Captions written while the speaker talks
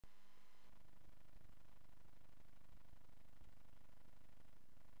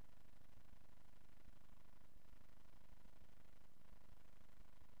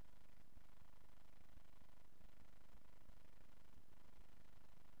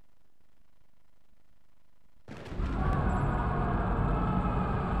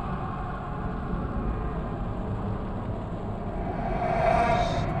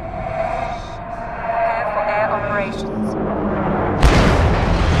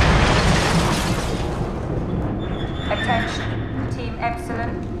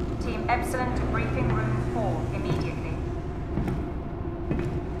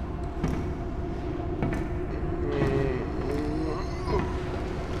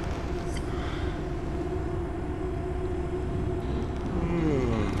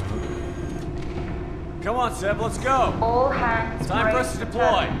Come on, Seb, let's go. All hands Time for us to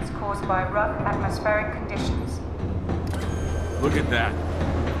deploy. turbulence caused by rough atmospheric conditions. Look at that.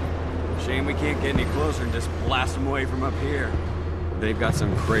 Shame we can't get any closer and just blast them away from up here. They've got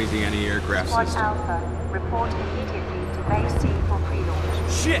some crazy anti-aircraft Squad system. Alpha, report immediately to Base C for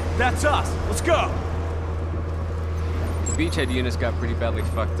pre-launch. Shit, that's us. Let's go. The beachhead units got pretty badly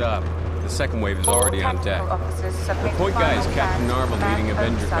fucked up. The second wave is already on deck. The point guy is Captain Narva leading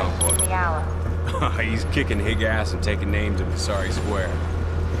Avenger convoy. He's kicking Hig ass and taking names of the Sorry Square.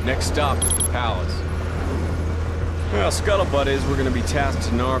 Next stop is the Palace. Well, scuttlebutt is we're gonna be tasked to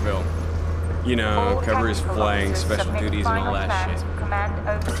Narville. You know, cover his flying, special duties and all that shit. Command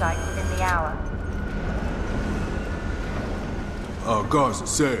oversight within the hour. Garza,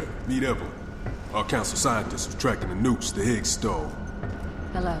 sir, meet Evelyn. Our council scientists are tracking the nukes the Higgs stole.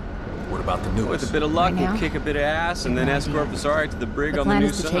 Hello. What about the nukes? With a bit of luck, Right now? we'll kick a bit of ass and then escort Vasari to the brig The on the plan new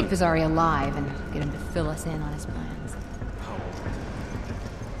is to sun. take Vasari alive and get him to fill us in on his plans.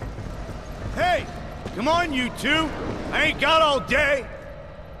 Hey! Come on, you two! I ain't got all day!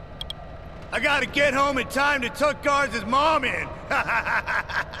 I gotta get home in time to tuck Garza's mom in!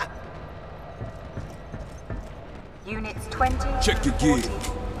 Units 20. Check your gear.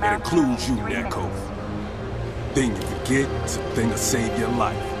 That includes you, Neko. Thing you forget is a thing to save your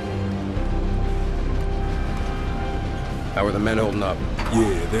life. How are the men holding up?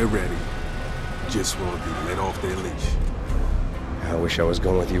 Yeah, they're ready. Just want to be let off their leash. I wish I was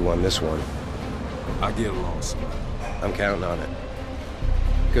going with you on this one. I get lost. I'm counting on it.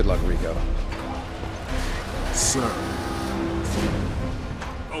 Good luck, Rico. Sir.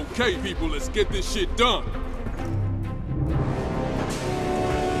 Okay, people, let's get this shit done.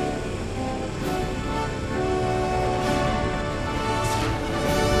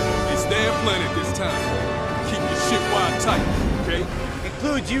 It's their planet this time. Keep your shit wide tight, okay?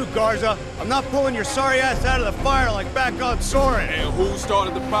 Includes you, Garza. I'm not pulling your sorry ass out of the fire like back on Soren. And who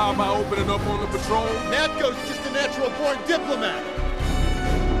started the fire by opening up on the patrol? Natko's just a natural-born diplomat.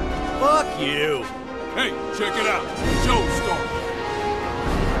 Fuck you. Hey, check it out. Joe started.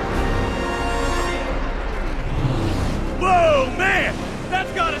 Whoa, man!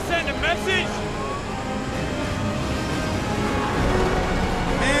 That's gotta send a message!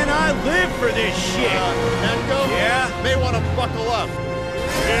 Man, I live for this shit! Natko? Yeah? May want to buckle up.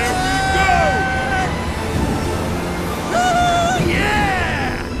 Here we go!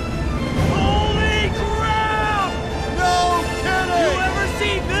 Yeah! Holy crap! No kidding! You ever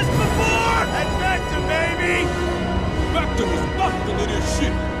seen this before? Adventure, baby! Vector is locked into this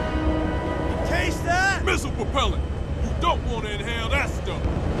shit. You taste that? Missile propellant. You don't want to inhale that stuff.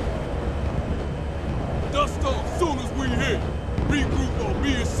 Dust off soon as we hit. Regroup on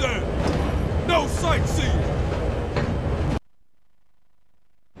me and Sam. No sightseeing.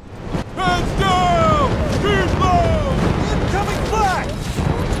 Hands down! Keep low! Incoming flash!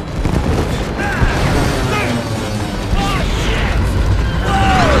 Oh, shit!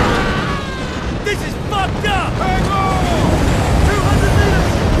 Whoa! This is fucked up! Hang on! 200 meters!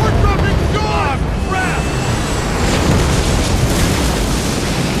 We're dropping shore! Crap!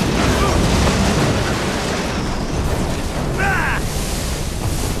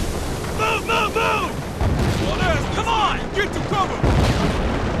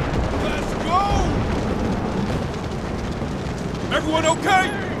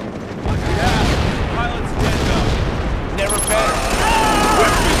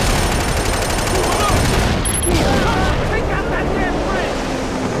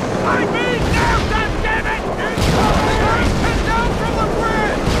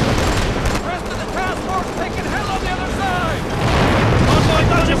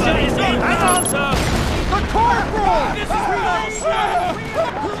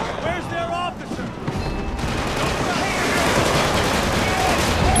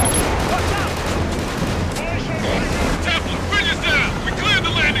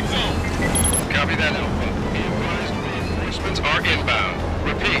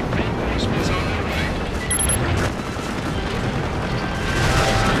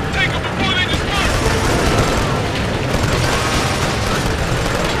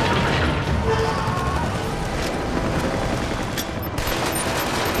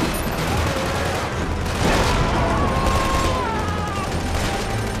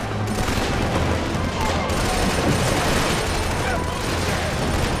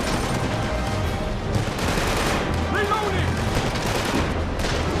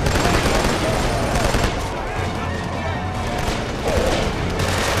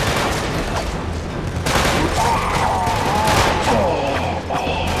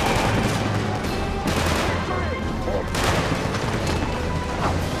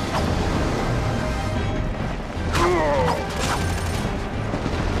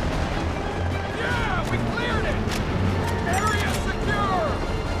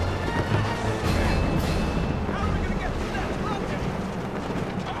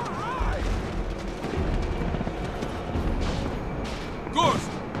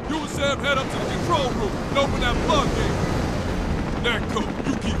 Echo,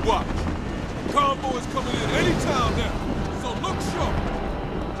 you keep watch. Convoy's coming in any time now, so look sharp.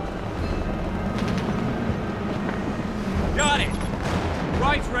 Got it!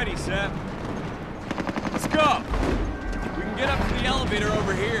 Ride's ready, Seth. Let's go! We can get up to the elevator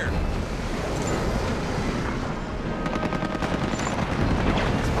over here.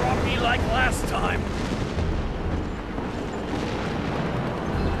 It's brought me like last time.